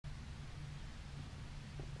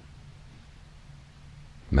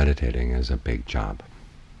meditating is a big job.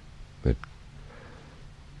 It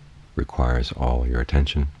requires all your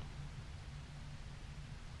attention,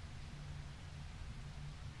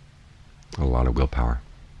 a lot of willpower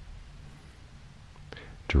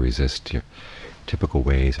to resist your typical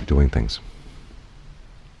ways of doing things.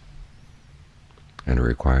 And it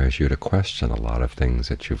requires you to question a lot of things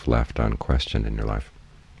that you've left unquestioned in your life.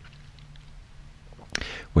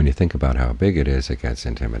 When you think about how big it is, it gets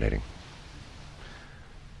intimidating.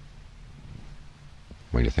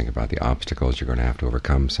 When you think about the obstacles you're going to have to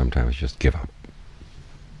overcome, sometimes you just give up.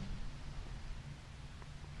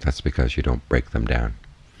 That's because you don't break them down.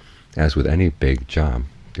 As with any big job,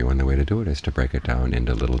 the only way to do it is to break it down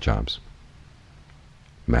into little jobs,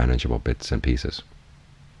 manageable bits and pieces.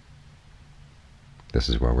 This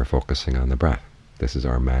is where we're focusing on the breath. This is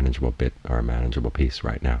our manageable bit, our manageable piece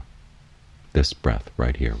right now. This breath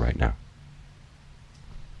right here, right now.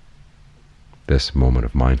 This moment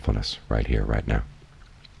of mindfulness right here, right now.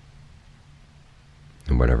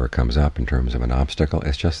 And whatever comes up in terms of an obstacle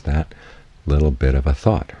is just that little bit of a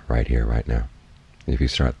thought right here, right now. If you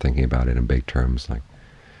start thinking about it in big terms like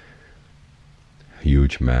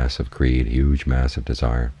huge mass of greed, huge mass of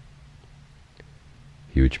desire,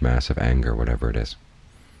 huge mass of anger, whatever it is,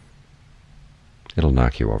 it'll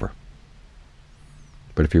knock you over.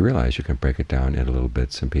 But if you realize you can break it down into little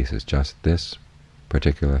bits and pieces, just this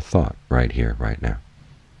particular thought right here, right now,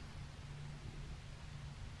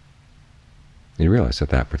 you realize that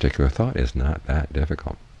that particular thought is not that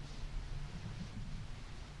difficult,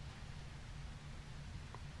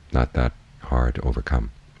 not that hard to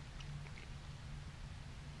overcome.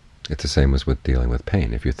 It's the same as with dealing with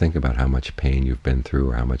pain. If you think about how much pain you've been through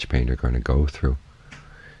or how much pain you're going to go through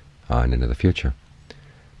on into the future,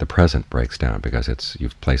 the present breaks down because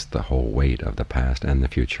you've placed the whole weight of the past and the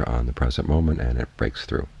future on the present moment, and it breaks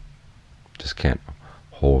through. Just can't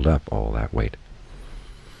hold up all that weight.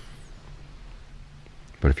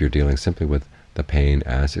 But if you're dealing simply with the pain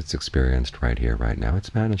as it's experienced right here, right now,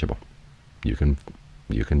 it's manageable. You can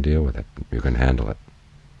deal with it. You can handle it.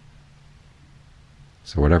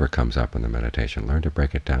 So whatever comes up in the meditation, learn to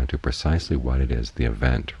break it down to precisely what it is, the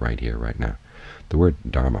event right here, right now. The word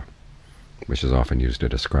Dhamma, which is often used to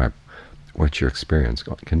describe what you experience,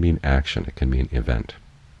 can mean action, it can mean event.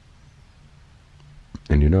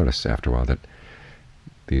 And you notice after a while that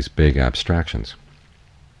these big abstractions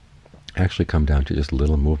actually come down to just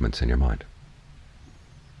little movements in your mind.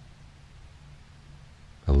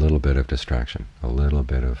 A little bit of distraction, a little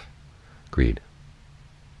bit of greed,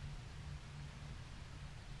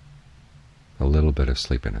 a little bit of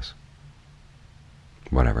sleepiness,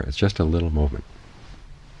 whatever. It's just a little movement.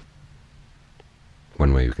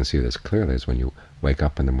 One way you can see this clearly is when you wake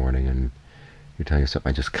up in the morning and you tell yourself,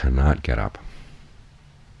 I just cannot get up.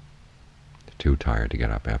 You're too tired to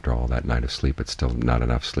get up. After all that night of sleep, it's still not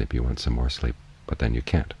enough sleep. You want some more sleep, but then you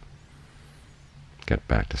can't get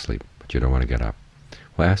back to sleep, but you don't want to get up.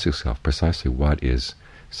 Well, ask yourself precisely what is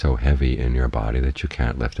so heavy in your body that you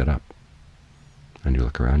can't lift it up. And you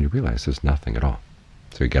look around, you realize there's nothing at all.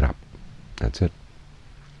 So you get up. That's it.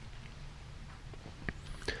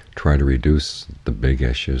 Try to reduce the big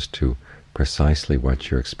issues to precisely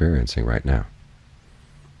what you're experiencing right now,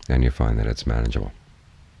 and you find that it's manageable.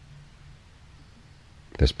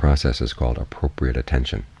 This process is called appropriate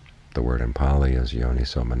attention. The word in Pali is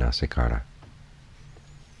yoniso manasikara,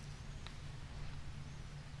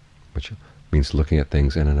 which means looking at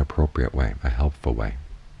things in an appropriate way, a helpful way,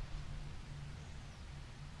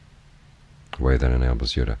 a way that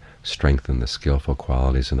enables you to strengthen the skillful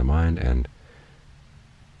qualities in the mind and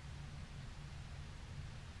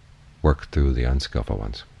work through the unskillful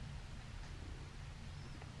ones.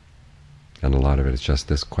 And a lot of it is just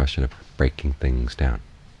this question of breaking things down.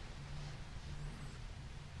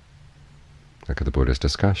 Look at the Buddha's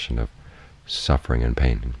discussion of suffering and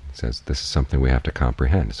pain. He says this is something we have to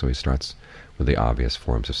comprehend. So he starts with the obvious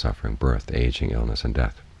forms of suffering: birth, aging, illness, and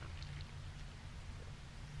death.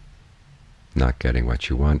 Not getting what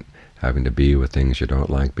you want, having to be with things you don't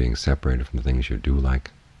like, being separated from the things you do like.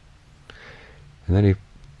 And then he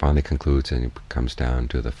finally concludes and he comes down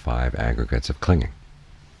to the 5 aggregates of clinging,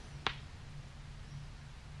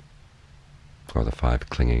 or the 5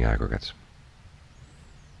 clinging aggregates.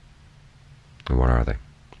 And what are they?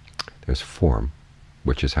 There's form,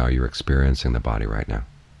 which is how you're experiencing the body right now.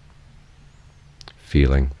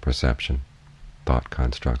 Feeling, perception, thought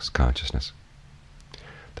constructs, consciousness.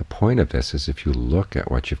 The point of this is if you look at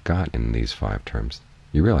what you've got in these 5 terms,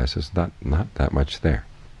 you realize there's not that much there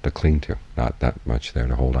to cling to, not that much there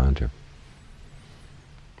to hold on to.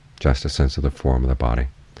 Just a sense of the form of the body,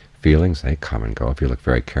 Feelings, they come and go. If you look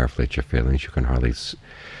very carefully at your feelings, you can hardly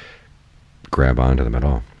grab onto them at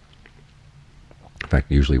all. In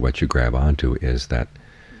fact, usually what you grab onto is that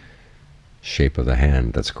shape of the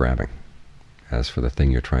hand that's grabbing. As for the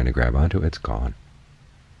thing you're trying to grab onto, it's gone.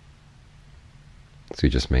 So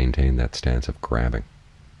you just maintain that stance of grabbing.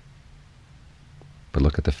 But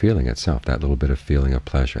look at the feeling itself, that little bit of feeling of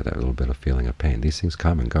pleasure, that little bit of feeling of pain. These things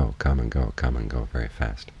come and go, come and go, come and go very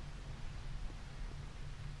fast.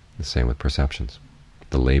 The same with perceptions.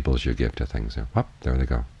 The labels you give to things, whoop, there they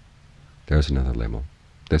go. There's another label.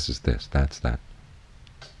 This is this, that's that.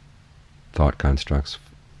 Thought constructs,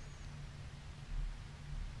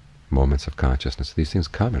 moments of consciousness, these things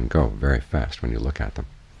come and go very fast when you look at them.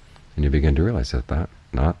 And you begin to realize that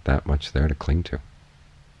not that much there to cling to.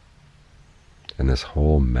 And this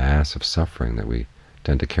whole mass of suffering that we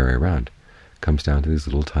tend to carry around comes down to these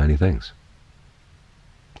little tiny things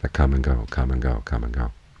that come and go, come and go, come and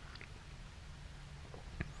go.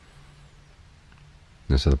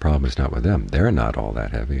 And so the problem is not with them. They're not all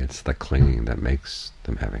that heavy. It's the clinging that makes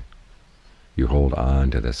them heavy. You hold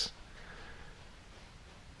on to this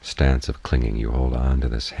stance of clinging. You hold on to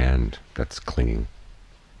this hand that's clinging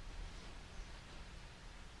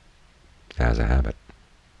as a habit.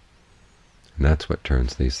 And that's what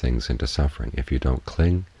turns these things into suffering. If you don't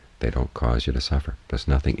cling, they don't cause you to suffer. There's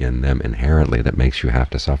nothing in them inherently that makes you have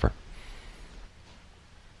to suffer.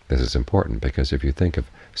 This is important because if you think of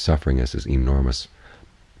suffering as this enormous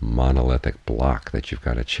monolithic block that you've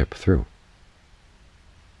got to chip through,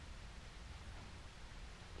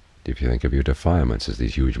 if you think of your defilements as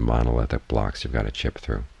these huge monolithic blocks you've got to chip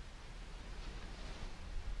through,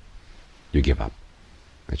 you give up.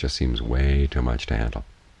 It just seems way too much to handle.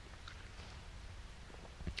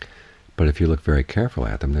 But if you look very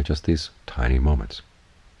carefully at them, they're just these tiny moments.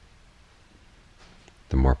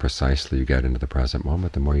 The more precisely you get into the present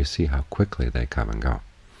moment, the more you see how quickly they come and go.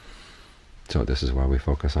 So this is why we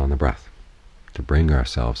focus on the breath, to bring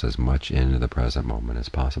ourselves as much into the present moment as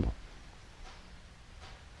possible.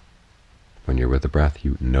 When you're with the breath,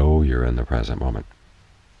 you know you're in the present moment.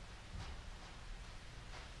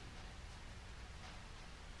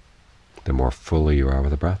 The more fully you are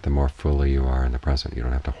with the breath, the more fully you are in the present. You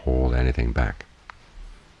don't have to hold anything back.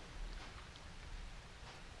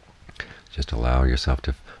 Just allow yourself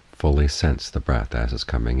to fully sense the breath as it's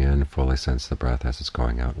coming in, fully sense the breath as it's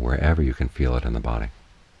going out, wherever you can feel it in the body.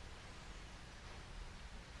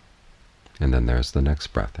 And then there's the next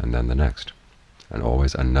breath, and then the next. And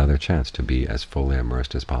always another chance to be as fully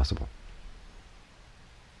immersed as possible.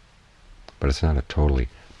 But it's not a totally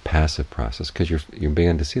passive process, because you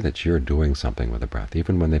begin to see that you're doing something with the breath.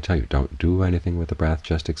 Even when they tell you, don't do anything with the breath,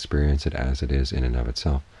 just experience it as it is in and of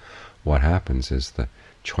itself. What happens is the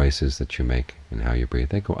choices that you make in how you breathe,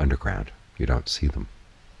 they go underground. You don't see them,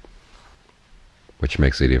 which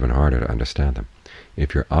makes it even harder to understand them.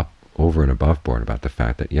 If you're up over and above board about the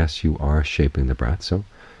fact that, yes, you are shaping the breath, so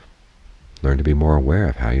learn to be more aware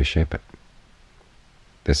of how you shape it.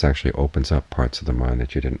 This actually opens up parts of the mind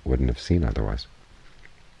that you wouldn't have seen otherwise.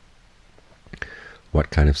 What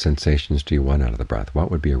kind of sensations do you want out of the breath? What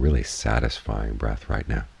would be a really satisfying breath right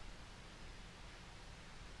now?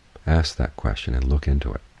 Ask that question and look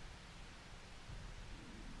into it.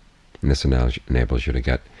 And this enables you to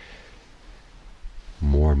get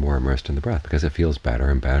more and more immersed in the breath, because it feels better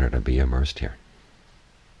and better to be immersed here.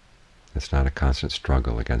 It's not a constant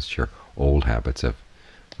struggle against your old habits of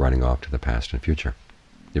running off to the past and future.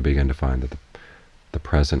 You begin to find that the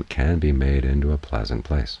present can be made into a pleasant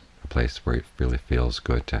place, a place where it really feels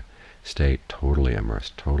good to stay totally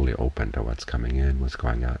immersed, totally open to what's coming in, what's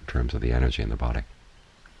going out in terms of the energy in the body.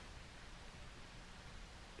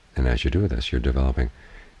 And as you do this, you're developing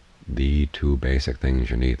the two basic things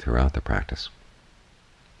you need throughout the practice: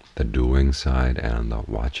 the doing side and the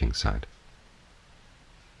watching side.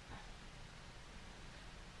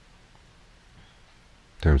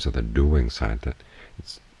 In terms of the doing side, that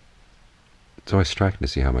it's always striking to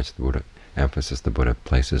see how much the Buddha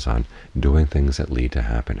places on doing things that lead to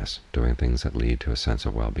happiness, doing things that lead to a sense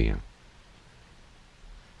of well-being.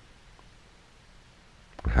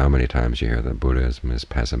 How many times you hear that Buddhism is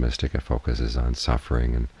pessimistic, it focuses on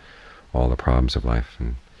suffering and all the problems of life,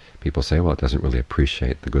 and people say, well, it doesn't really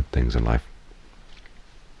appreciate the good things in life.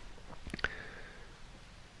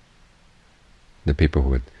 The people who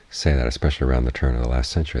would say that, especially around the turn of the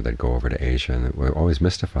last century, they'd go over to Asia and were always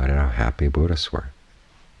mystified at how happy Buddhists were.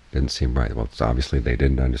 Didn't seem right. Well, it's obviously they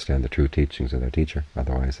didn't understand the true teachings of their teacher.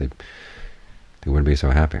 Otherwise, they wouldn't be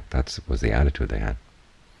so happy. That was the attitude they had.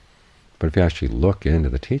 But if you actually look into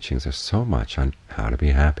the teachings, there's so much on how to be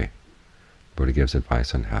happy. Buddha gives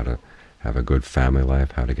advice on how to have a good family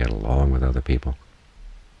life, how to get along with other people,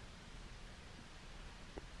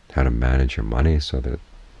 how to manage your money so that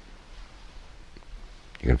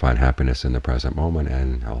you can find happiness in the present moment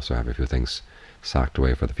and also have a few things socked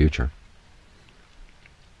away for the future.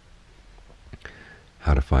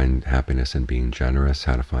 How to find happiness in being generous,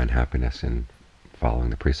 how to find happiness in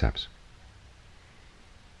following the precepts,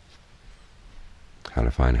 how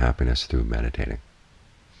to find happiness through meditating.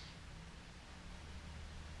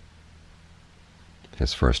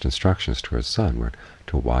 His first instructions to his son were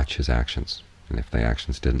to watch his actions, and if the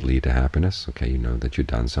actions didn't lead to happiness, okay, you know that you've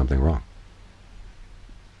done something wrong.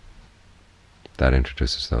 That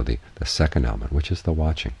introduces, though, the second element, which is the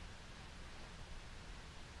watching.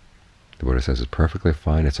 The Buddha says it's perfectly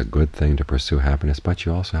fine, it's a good thing to pursue happiness, but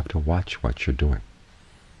you also have to watch what you're doing.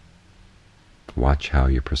 Watch how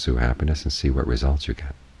you pursue happiness and see what results you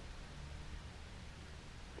get.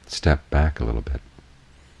 Step back a little bit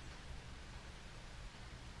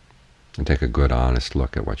and take a good, honest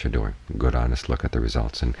look at what you're doing, a good, honest look at the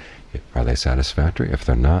results. And are they satisfactory? If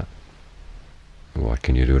they're not, what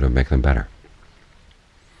can you do to make them better?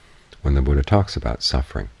 When the Buddha talks about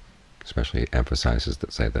suffering, especially emphasizes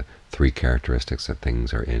that, say, the three characteristics that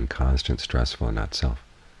things are in: constant, stressful, and not self.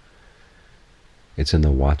 It's in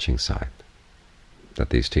the watching side that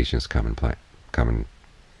these teachings come and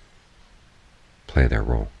play their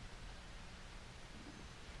role.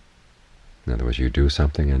 In other words, you do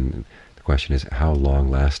something, and the question is, how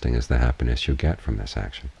long-lasting is the happiness you get from this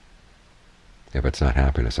action? If it's not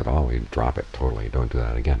happiness at all, you drop it totally. Don't do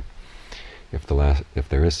that again. If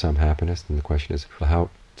there is some happiness, then the question is, well, how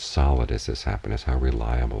solid is this happiness? How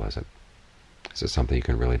reliable is it? Is it something you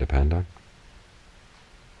can really depend on?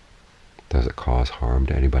 Does it cause harm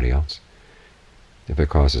to anybody else? If it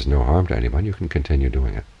causes no harm to anyone, you can continue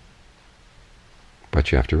doing it.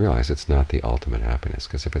 But you have to realize it's not the ultimate happiness,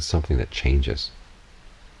 because if it's something that changes,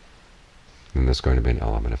 then there's going to be an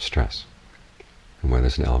element of stress. And when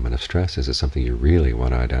there's an element of stress, is it something you really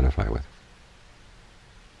want to identify with?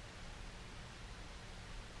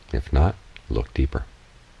 If not, look deeper.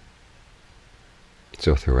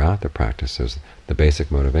 So throughout the practices, the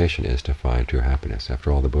basic motivation is to find true happiness.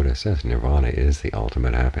 After all, the Buddha says nirvana is the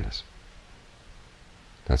ultimate happiness.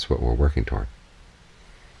 That's what we're working toward.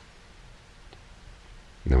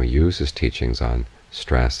 And then we use his teachings on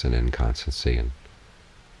stress and inconstancy and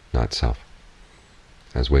not self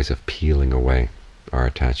as ways of peeling away our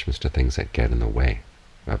attachments to things that get in the way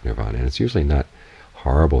of nirvana. And it's usually not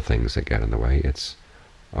horrible things that get in the way, it's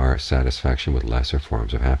our satisfaction with lesser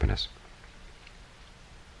forms of happiness.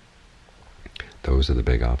 Those are the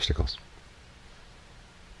big obstacles.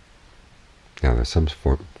 Now, there's some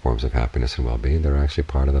forms of happiness and well-being that are actually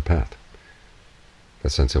part of the path. The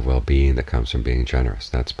sense of well-being that comes from being generous,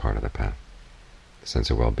 that's part of the path. The sense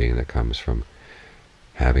of well-being that comes from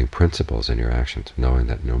having principles in your actions, knowing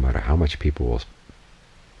that no matter how much people will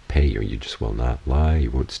pay you, you just will not lie, you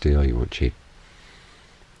won't steal, you won't cheat.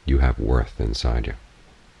 You have worth inside you.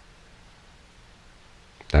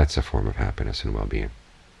 That's a form of happiness and well-being.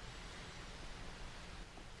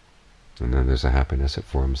 And then there's a happiness that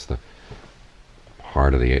forms the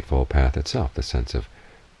heart of the Eightfold Path itself, the sense of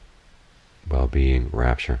well-being,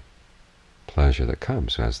 rapture, pleasure that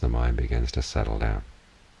comes as the mind begins to settle down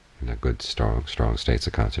in a good, strong states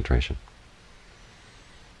of concentration.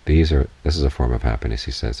 This is a form of happiness,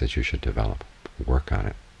 he says, that you should develop. Work on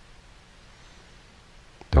it.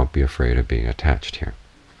 Don't be afraid of being attached here,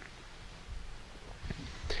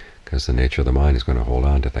 because the nature of the mind is going to hold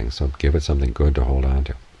on to things, so give it something good to hold on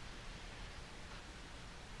to.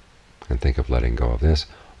 And think of letting go of this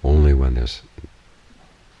only when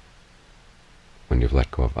you've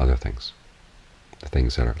let go of other things, the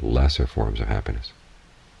things that are lesser forms of happiness.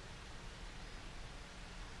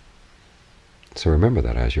 So remember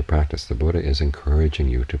that as you practice, the Buddha is encouraging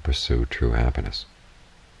you to pursue true happiness.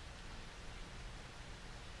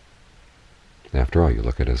 After all, you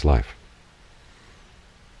look at his life.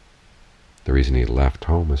 The reason he left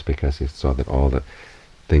home was because he saw that all the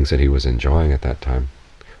things that he was enjoying at that time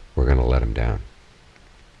were going to let him down.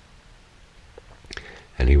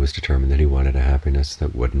 And he was determined that he wanted a happiness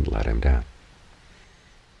that wouldn't let him down.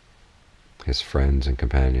 His friends and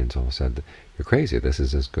companions all said, "You're crazy, this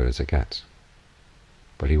is as good as it gets."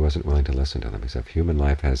 But he wasn't willing to listen to them. He said, if human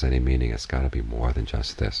life has any meaning, it's got to be more than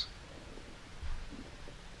just this.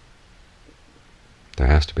 There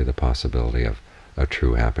has to be the possibility of a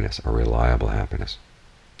true happiness, a reliable happiness,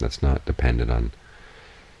 that's not dependent on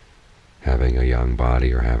having a young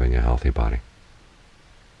body or having a healthy body.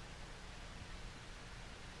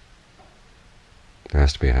 There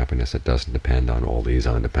has to be a happiness that doesn't depend on all these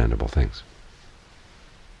undependable things.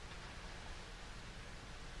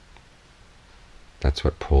 That's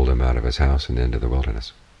what pulled him out of his house and into the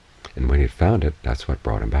wilderness. And when he'd found it, that's what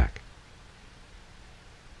brought him back.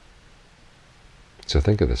 So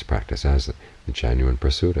think of this practice as the genuine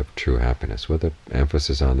pursuit of true happiness, with an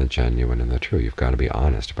emphasis on the genuine and the true. You've got to be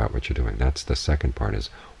honest about what you're doing. That's the second part, is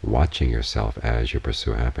watching yourself as you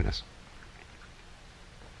pursue happiness.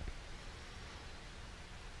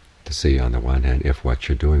 To see, on the one hand, if what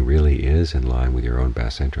you're doing really is in line with your own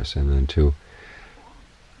best interests, and then two,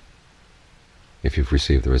 if you've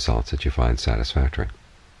received the results that you find satisfactory.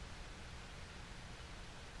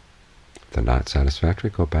 If they're not satisfactory,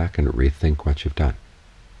 go back and rethink what you've done.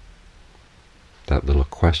 That little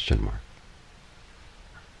question mark.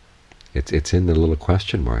 It's in the little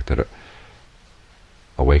question mark that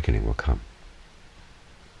awakening will come.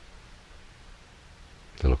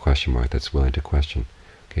 The little question mark that's willing to question,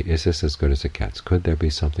 okay, is this as good as it gets? Could there be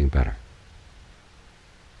something better?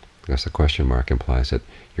 Because the question mark implies that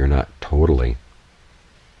you're not totally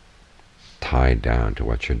tied down to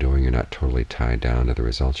what you're doing. You're not totally tied down to the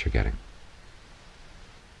results you're getting.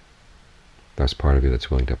 There's part of you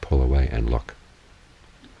that's willing to pull away and look.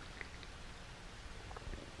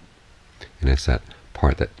 And it's that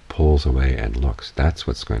part that pulls away and looks. That's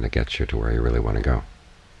what's going to get you to where you really want to go.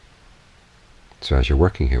 So as you're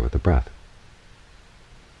working here with the breath,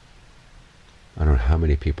 I don't know how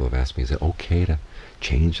many people have asked me, is it okay to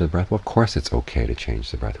change the breath? Well, of course it's okay to change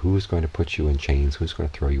the breath. Who's going to put you in chains? Who's going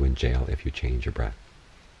to throw you in jail if you change your breath?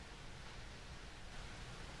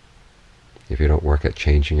 If you don't work at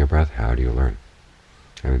changing your breath, how do you learn?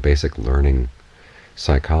 I mean, basic learning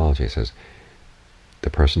psychology says the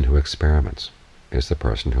person who experiments is the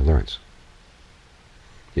person who learns.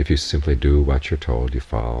 If you simply do what you're told, you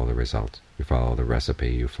follow the results, you follow the recipe,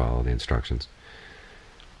 you follow the instructions,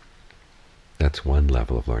 that's one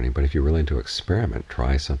level of learning. But if you're willing to experiment,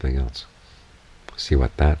 try something else. See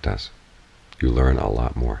what that does. You learn a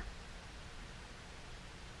lot more.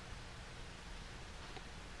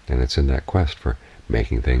 And it's in that quest for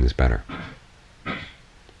making things better.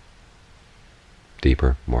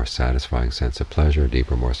 Deeper, more satisfying sense of pleasure,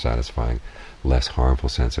 deeper, more satisfying, less harmful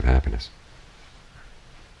sense of happiness.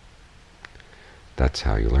 That's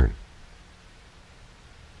how you learn.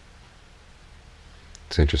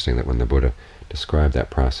 It's interesting that when the Buddha described that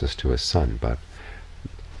process to his son, but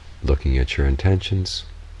looking at your intentions,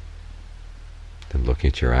 then looking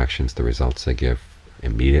at your actions, the results they give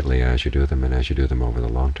immediately as you do them and as you do them over the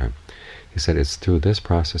long term, he said it's through this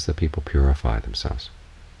process that people purify themselves.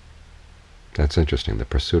 That's interesting. The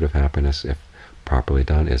pursuit of happiness, if properly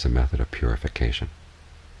done, is a method of purification.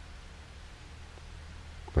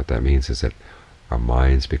 What that means is that our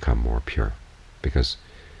minds become more pure, because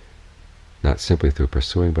not simply through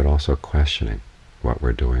pursuing, but also questioning what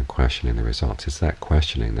we're doing, questioning the results. It's that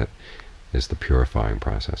questioning that is the purifying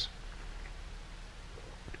process.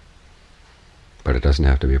 But it doesn't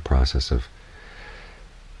have to be a process of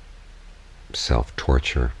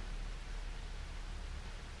self-torture.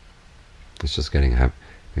 It's just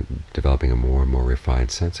developing a more and more refined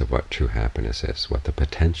sense of what true happiness is, what the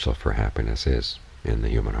potential for happiness is in the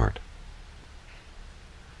human heart.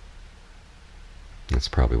 That's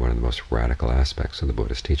probably one of the most radical aspects of the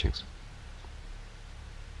Buddhist teachings.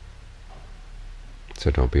 So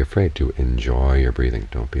don't be afraid to enjoy your breathing.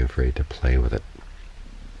 Don't be afraid to play with it.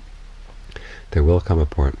 There will come a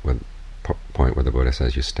point where the Buddha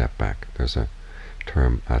says you step back. There's a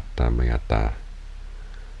term, attamyata,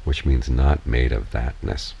 which means not made of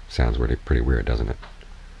thatness. Sounds pretty weird, doesn't it?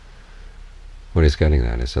 What he's getting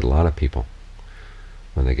at is that a lot of people,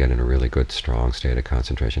 when they get in a really good, strong state of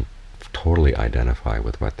concentration, totally identify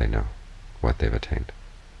with what they know, what they've attained.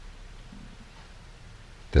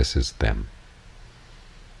 This is them.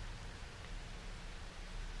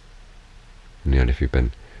 And yet if you've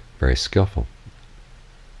been very skillful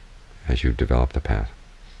as you develop the path,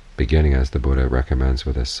 beginning as the Buddha recommends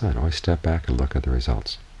with his son, always step back and look at the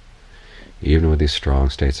results. Even with these strong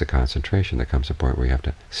states of concentration, there comes a point where you have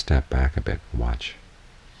to step back a bit, watch.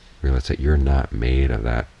 Realize that you're not made of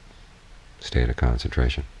that state of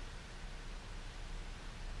concentration.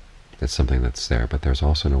 It's something that's there, but there's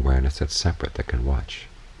also an awareness that's separate that can watch,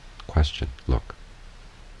 question, look.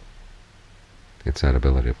 It's that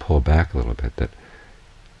ability to pull back a little bit that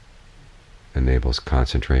enables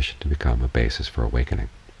concentration to become a basis for awakening.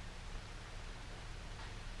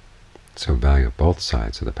 So value both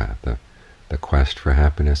sides of the path, the quest for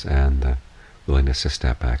happiness and the willingness to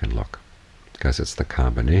step back and look, because it's the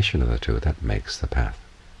combination of the two that makes the path.